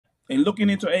And looking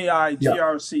into AI Yeah.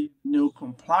 GRC new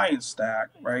compliance stack,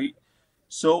 right?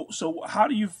 So how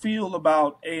do you feel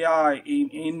about AI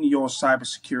in your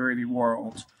cybersecurity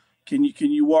world? Can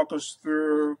you walk us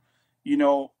through,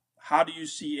 how do you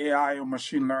see AI or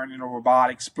machine learning or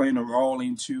robotics playing a role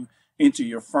into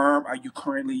your firm? Are you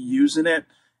currently using it?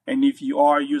 And if you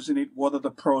are using it, what are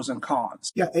the pros and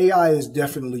cons? Yeah, AI is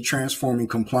definitely transforming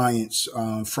compliance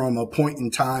from a point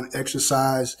in time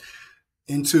exercise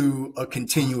into a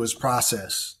continuous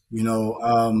process.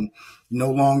 No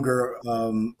longer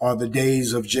are the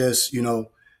days of just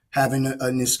having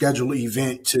a scheduled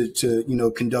event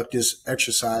to conduct this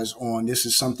exercise on. This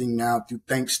is something now through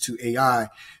thanks to AI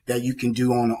that you can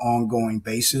do on an ongoing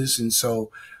basis, and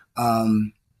so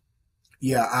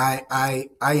yeah, I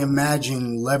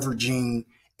imagine leveraging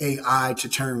AI to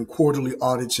turn quarterly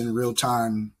audits in real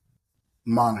time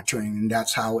monitoring, and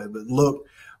that's how it would look.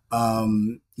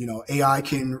 AI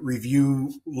can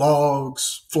review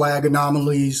logs, flag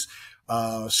anomalies,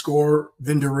 score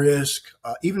vendor risk,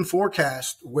 even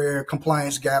forecast where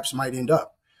compliance gaps might end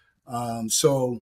up. So